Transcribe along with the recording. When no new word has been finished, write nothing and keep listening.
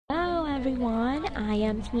everyone. I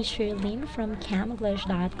am teacher Lynn from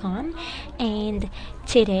camenglish.com, and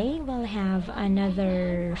today we'll have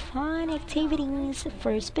another fun activities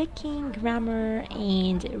for speaking, grammar,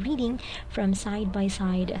 and reading from Side by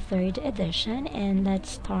Side 3rd edition. And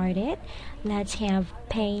let's start it. Let's have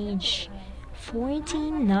page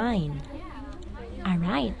 49.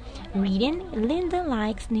 Alright, reading Linda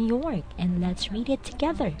Likes New York, and let's read it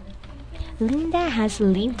together. Linda has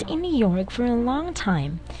lived in New York for a long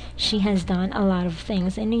time. She has done a lot of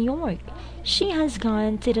things in New York. She has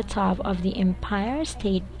gone to the top of the Empire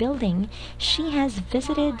State Building. She has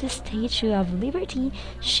visited the Statue of Liberty.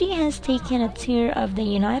 She has taken a tour of the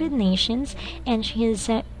United Nations, and she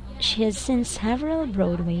has seen several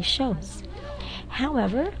Broadway shows.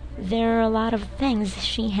 However, there are a lot of things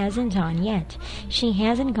she hasn't done yet. She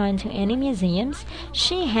hasn't gone to any museums,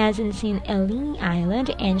 she hasn't seen Ellie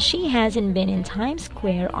Island, and she hasn't been in Times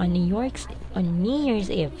Square on New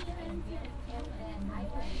Year's Eve.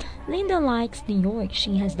 Linda likes New York.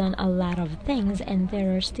 She has done a lot of things, and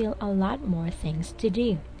there are still a lot more things to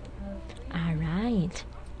do. Alright.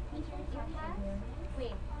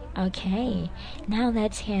 Okay, now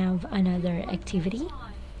let's have another activity.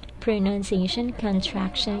 Pronunciation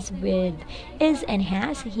contractions with is and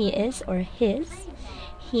has, he is or his,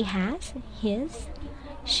 he has, his,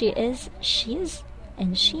 she is, she's,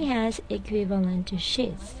 and she has equivalent to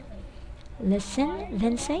she's. Listen,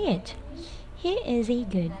 then say it. He is a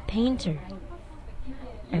good painter.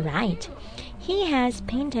 Alright. He has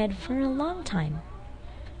painted for a long time.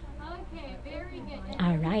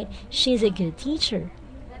 Alright. She's a good teacher.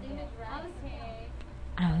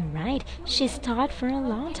 Alright, she's taught for a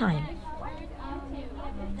long time.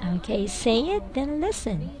 Okay, say it, then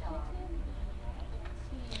listen.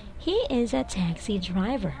 He is a taxi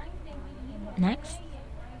driver. Next.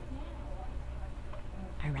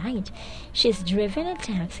 Alright, she's driven a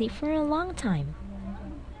taxi for a long time.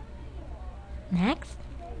 Next.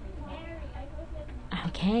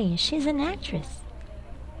 Okay, she's an actress.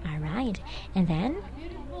 Alright, and then?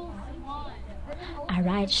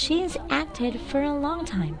 Alright, she's acted for a long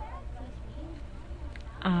time.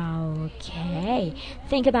 Okay,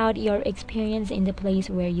 think about your experience in the place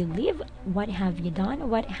where you live. What have you done?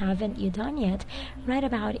 What haven't you done yet? Write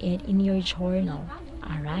about it in your journal.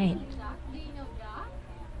 Alright.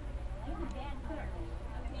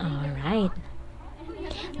 Alright.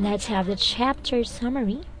 Let's have the chapter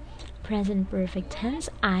summary. Present perfect tense.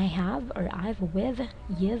 I have or I've with,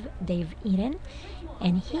 you've, they've eaten,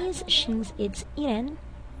 and he's, she's, it's eaten.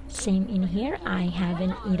 Same in here. I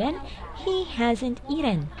haven't eaten. He hasn't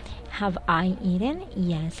eaten. Have I eaten?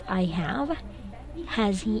 Yes, I have.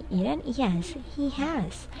 Has he eaten? Yes, he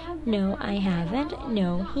has. No, I haven't.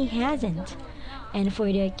 No, he hasn't. And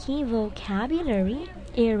for the key vocabulary,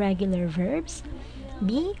 irregular verbs: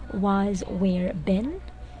 be, was, were, been,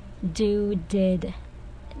 do, did,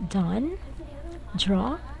 done,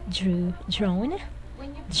 draw, drew, drawn,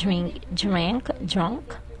 drink, drank,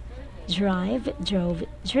 drunk, drive, drove,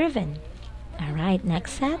 driven. Alright,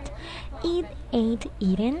 next set. Eat, ate,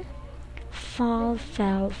 eaten, fall,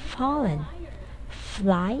 fell, fallen,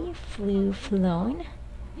 fly, flew, flown,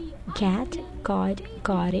 get, got,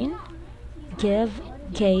 gotten, give,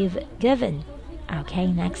 gave, given. Okay,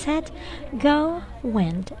 next set. Go,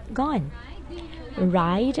 went, gone,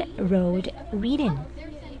 ride, rode, ridden,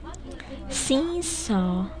 see,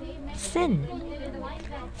 saw, sin,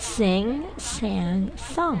 sing, sang,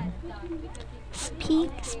 sung,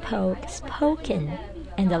 speak, spoke, spoken,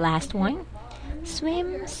 and the last one: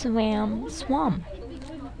 swim, swam, swum,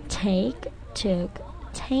 take, took,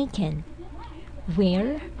 taken,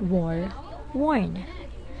 wear, wore, worn,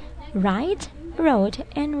 write, wrote,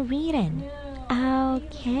 and written.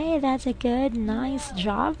 Okay, that's a good, nice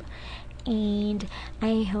job. And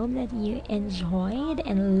I hope that you enjoyed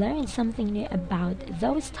and learned something new about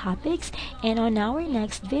those topics. And on our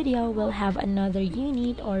next video, we'll have another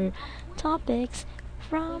unit or topics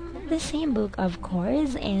from the same book, of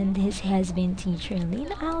course. And this has been Teacher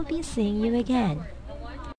Lynn. I'll be seeing you again.